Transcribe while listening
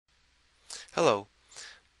Hello,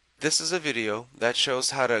 this is a video that shows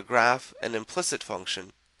how to graph an implicit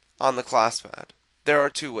function on the class pad. There are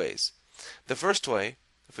two ways. The first way,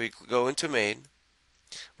 if we go into main,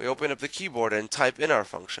 we open up the keyboard and type in our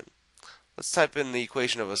function. Let's type in the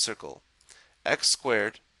equation of a circle. X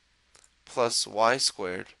squared plus y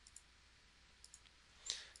squared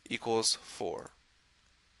equals 4.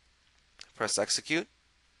 Press execute.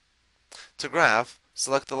 To graph,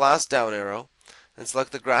 select the last down arrow and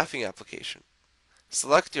select the graphing application.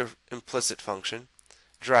 Select your implicit function,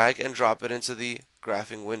 drag and drop it into the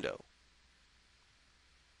graphing window.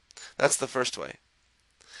 That's the first way.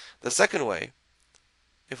 The second way,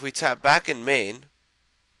 if we tap back in main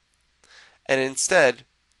and instead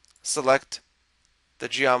select the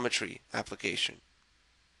geometry application.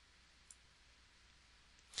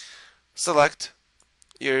 Select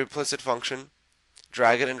your implicit function,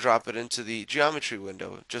 drag it and drop it into the geometry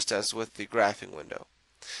window, just as with the graphing window.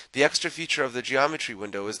 The extra feature of the geometry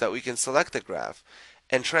window is that we can select the graph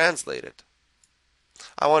and translate it.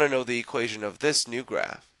 I want to know the equation of this new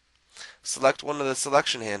graph. Select one of the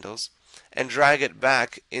selection handles and drag it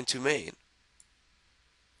back into main.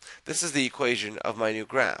 This is the equation of my new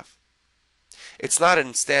graph. It's not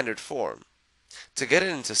in standard form. To get it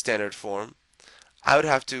into standard form, I would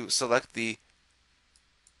have to select the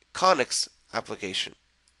conics application.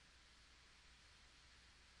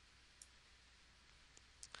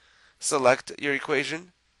 Select your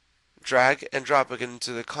equation, drag and drop it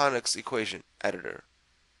into the conics equation editor.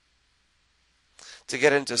 To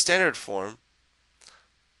get into standard form,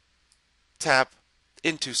 tap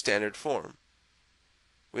into standard form.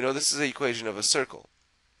 We know this is the equation of a circle.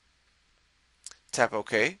 Tap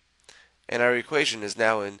OK, and our equation is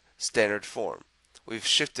now in standard form. We've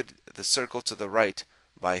shifted the circle to the right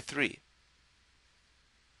by 3.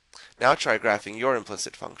 Now try graphing your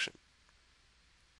implicit function.